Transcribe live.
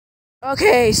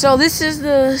Okay, so this is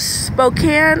the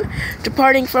Spokane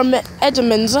departing from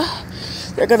Edmonds.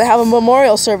 They're going to have a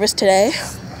memorial service today.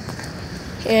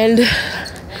 And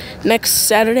next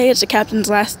Saturday is the captain's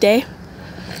last day.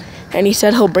 And he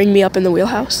said he'll bring me up in the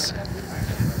wheelhouse.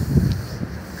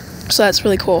 So that's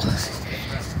really cool.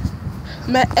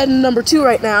 I'm at end number 2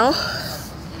 right now.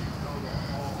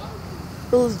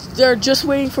 They're just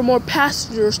waiting for more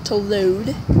passengers to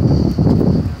load.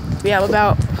 We have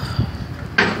about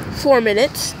 4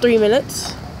 minutes, 3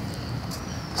 minutes.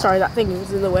 Sorry, that thing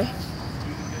was in the way.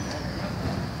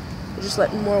 We're just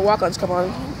letting more walk-ons come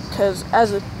on, because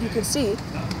as you can see,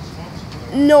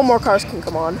 no more cars can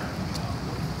come on.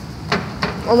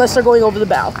 Unless they're going over the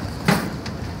bow.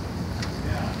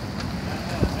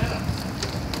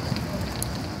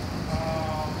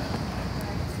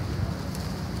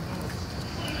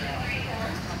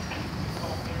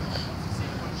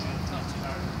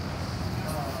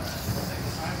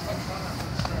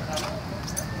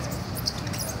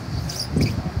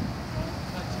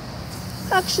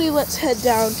 Actually, let's head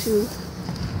down to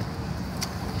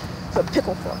the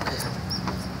pickle fork.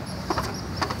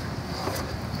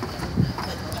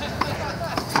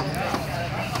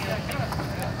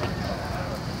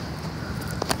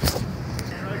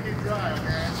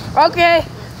 Okay,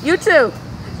 you too.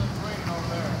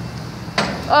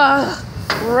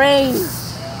 Rain.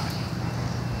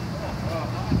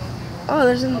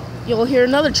 Oh, you'll hear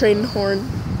another train horn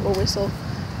or whistle.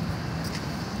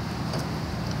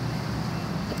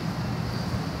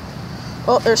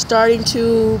 Oh, they're starting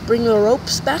to bring the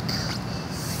ropes back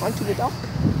onto the dock.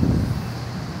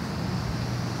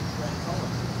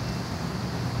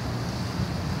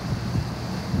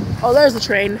 Oh, there's the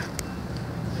train.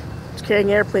 It's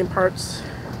carrying airplane parts.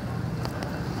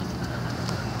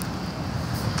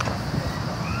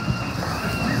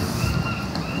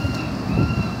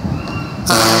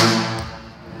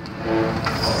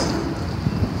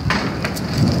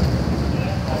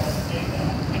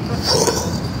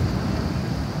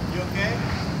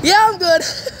 Yeah, I'm good.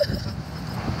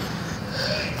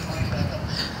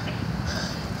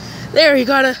 There, you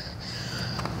got a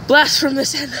blast from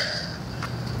this end.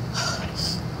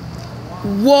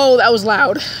 Whoa, that was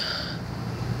loud.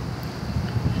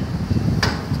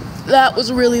 That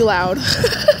was really loud.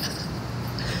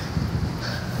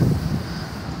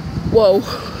 Whoa.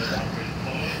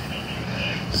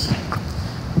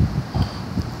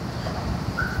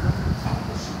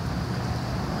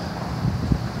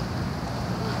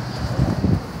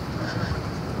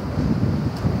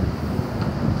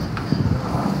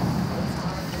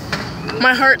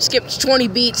 My heart skipped 20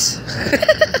 beats.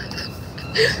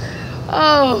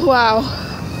 Oh, wow.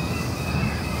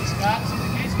 Scott, see the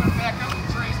gate's going back up,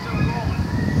 the train's still rolling.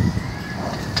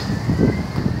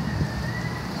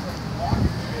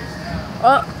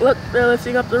 Oh, look, they're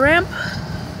lifting up the ramp.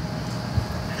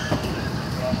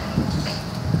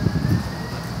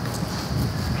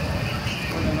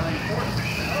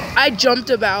 I jumped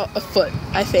about a foot,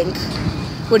 I think,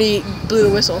 when he blew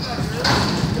the whistle.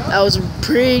 That was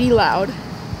pretty loud.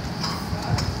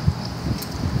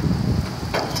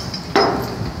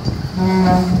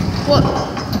 What?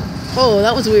 Oh,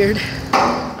 that was weird.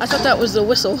 I thought that was the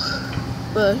whistle.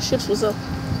 The ship's whistle.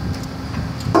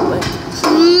 Like,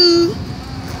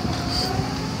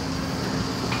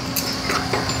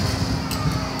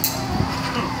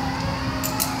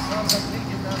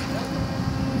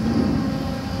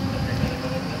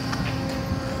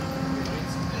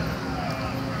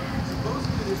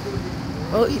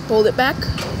 oh, he pulled it back.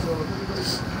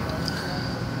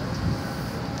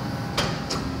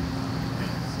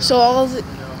 So all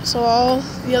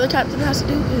the other captain has to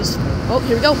do is, oh,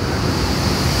 here we go.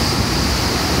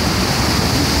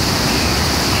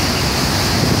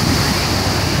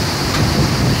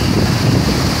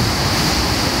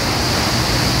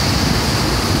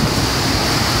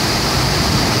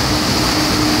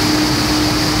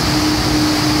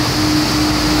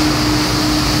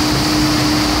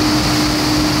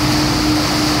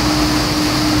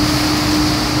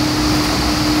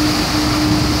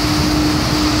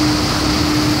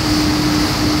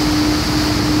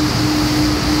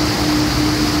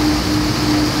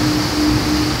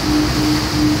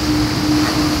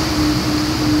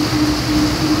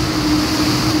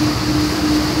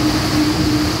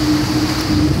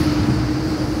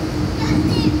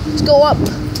 Go up.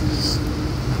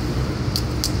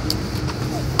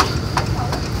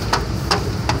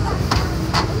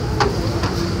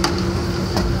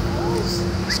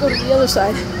 Let's go to the other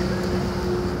side.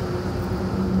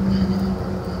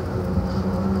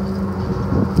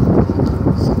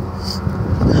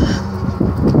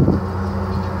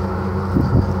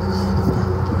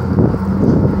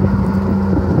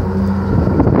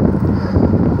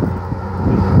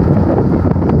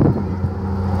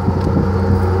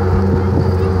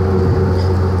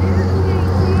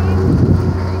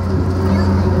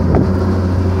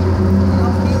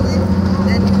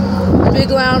 Big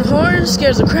loud horn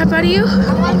scares the crap out of you.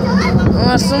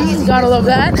 Awesome, gotta love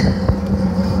that.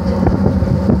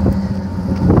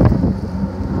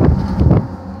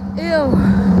 Ew,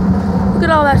 look at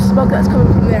all that smoke that's coming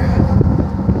from there.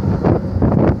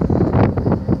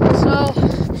 So,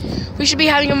 we should be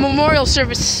having a memorial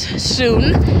service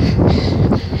soon.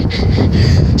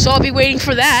 So I'll be waiting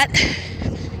for that.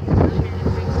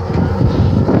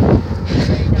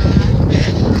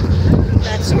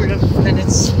 That sort of, then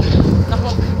it's...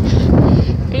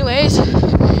 Anyways,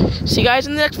 see you guys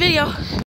in the next video.